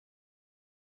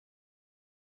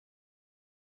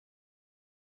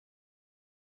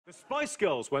The Spice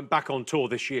Girls went back on tour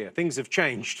this year. Things have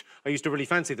changed. I used to really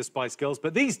fancy the Spice Girls,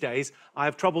 but these days I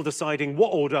have trouble deciding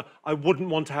what order I wouldn't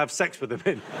want to have sex with them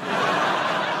in.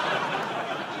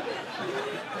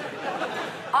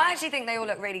 I actually think they all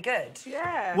look really good.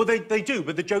 Yeah. Well, they do,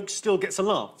 but the joke still gets a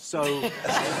laugh, so...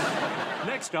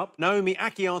 Next up, Naomi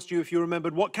Aki asked you if you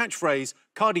remembered what catchphrase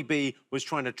Cardi B was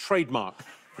trying to trademark.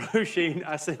 Roisin,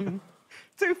 Asim?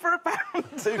 2 for a pound.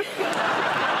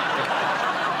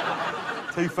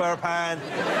 2 for a pound.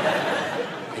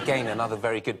 Again, another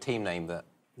very good team name that...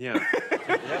 Yeah.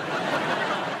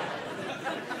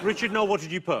 Richard, Noel, what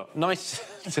did you put? Nice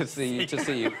to see you. To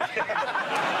see you. Nice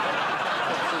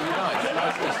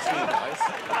to see you guys.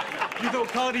 You thought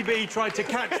Cardi B tried to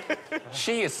catch...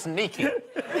 She is sneaky.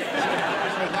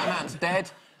 That man's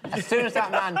dead. As soon as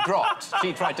that man dropped,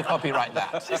 she tried to copyright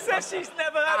that. She says she's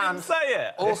never heard him say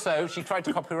it. Also, she tried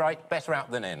to copyright better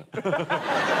out than in. Which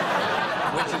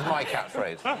is my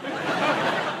catchphrase.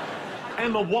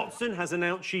 Emma Watson has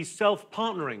announced she's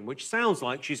self-partnering, which sounds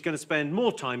like she's going to spend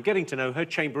more time getting to know her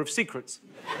Chamber of Secrets.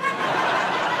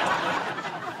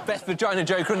 Best vagina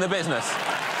joker in the business.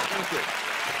 Thank you.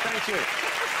 Thank you.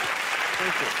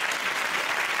 Thank you.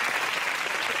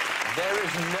 There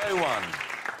is no one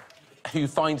who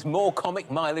finds more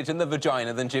comic mileage in the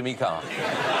vagina than Jimmy Carr.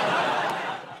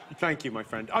 Thank you, my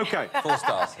friend. OK. 4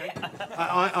 stars.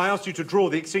 I asked you to draw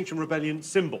the Extinction Rebellion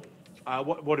symbol.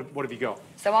 What have you got?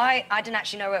 So I didn't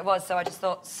actually know what it was, so I just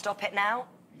thought, stop it now.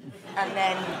 And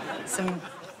then some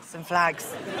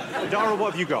flags. Dara,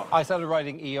 what have you got? I started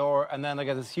writing ER, and then I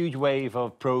got this huge wave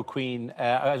of pro-Queen.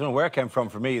 I don't know where it came from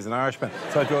for me as an Irishman.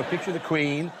 So I drew a picture of the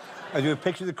Queen, I drew a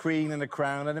picture of the Queen and a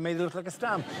crown, and I made it look like a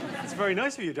stamp. It's very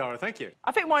nice of you, Dara. Thank you.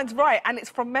 I think mine's right, and it's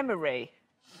from memory.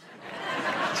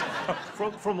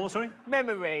 From what, sorry?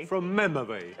 Memory. From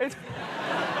memory.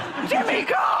 Jimmy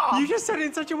Carr! You just said it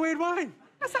in such a weird way.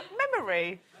 That's a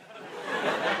memory.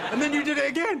 And then you did it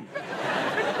again.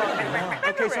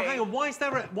 OK, so Memory. hang on. Why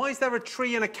is there a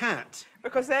tree and a cat?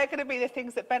 Because they're going to be the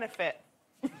things that benefit.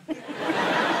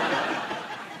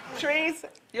 Trees.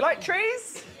 You like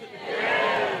trees?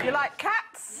 You like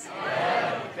cats?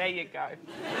 There you go.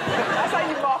 That's how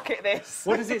you market this.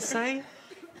 What does it say?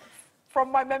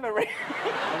 From my memory.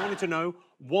 I wanted to know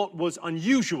what was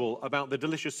unusual about the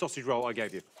delicious sausage roll I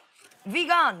gave you.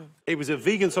 Vegan. It was a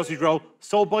vegan sausage roll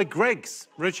sold by Greggs.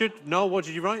 Richard, Noel, what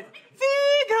did you write?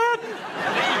 Vegan!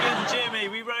 Vegan, Jimmy.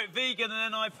 We wrote vegan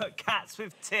and then I put cats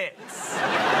with tits.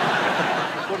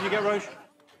 What did you get, Roche?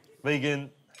 Vegan.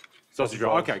 Sausage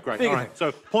roll. OK, great. All right,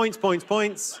 so points, points,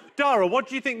 points. Dara, what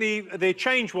do you think the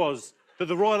change was that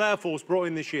the Royal Air Force brought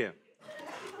in this year?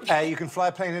 You can fly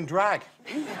a plane in drag.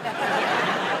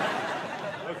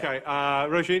 OK,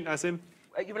 Roisin, Asim?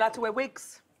 You're allowed to wear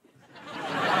wigs.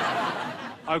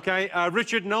 OK,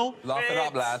 Richard, Noel? Laugh it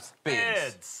up, lads.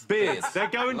 Beards. Beards. They're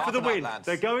going for the Laugh it up, win. lads.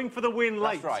 They're going for the win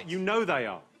late. That's right. You know they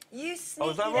are. You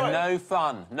sneaky. is that right? No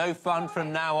fun. No fun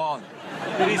from now on.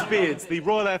 It is beards. The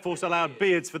Royal Air Force allowed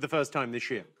beards for the first time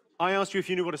this year. I asked you if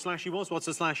you knew what a slashy was. What's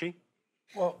a slashy?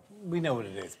 Well, we know what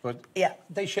it is, but Yeah.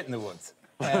 they shit in the woods.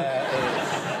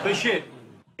 They shit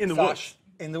in the woods.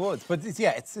 In the woods. But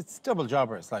it's double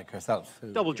jobbers like herself.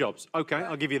 Double jobs. OK,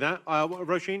 I'll give you that.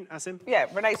 Roisin, Asim? Yeah,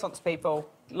 Renaissance people.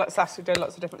 Lots of doing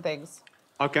lots of different things.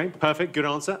 OK, perfect. Good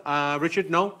answer.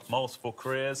 Richard, Noel? Multiple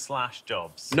careers /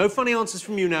 jobs. No funny answers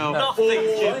from you now. Nothing,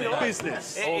 Jimmy. All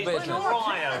business. It's business.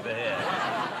 dry over here.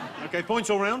 OK,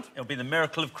 points all round. It'll be the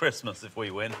miracle of Christmas if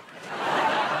we win.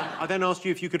 I then asked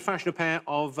you if you could fashion a pair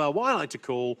of what I like to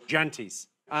call janties.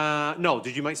 Noel,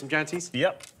 did you make some janties?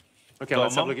 Yep. OK, Go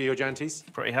let's on, have a Mum. look at your janties.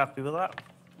 Pretty happy with that.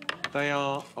 They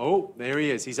are... Oh, there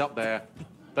he is. He's up there.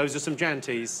 Those are some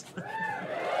janties.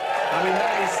 I mean,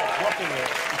 that is...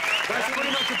 That's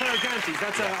pretty much a pair of janties.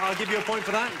 I'll give you a point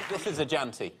for that. This is a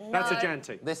janty. That's a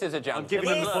janty. This is a janty. I'm giving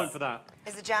him a point for that.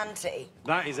 It's a janty.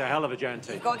 That is a hell of a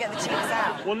janty. You've got to get the cheeks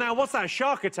out. Well, now, what's that,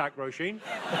 shark attack, Roisin?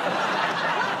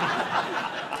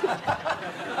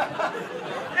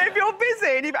 If you're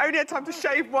busy and you've only had time to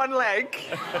shave one leg...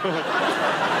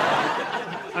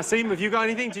 Asim, have you got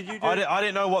anything? Did you do... I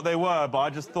didn't know what they were, but I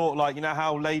just thought, like, you know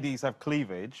how ladies have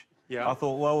cleavage? Yeah. I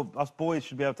thought, well, us boys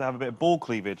should be able to have a bit of ball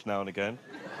cleavage now and again.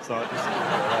 So I just...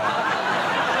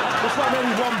 Just like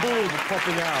maybe one ball just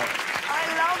popping out. I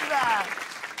love that.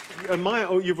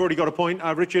 You've already got a point.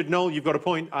 Richard, Noel, you've got a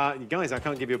point. Guys, I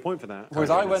can't give you a point for that. Whereas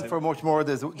I went for much more of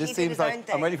this. He This did seems his like own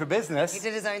thing. I'm ready for business. He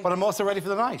did his own But thing. I'm also ready for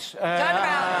the night. Turn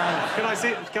around. Can I see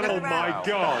it? Oh, my around.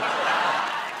 God.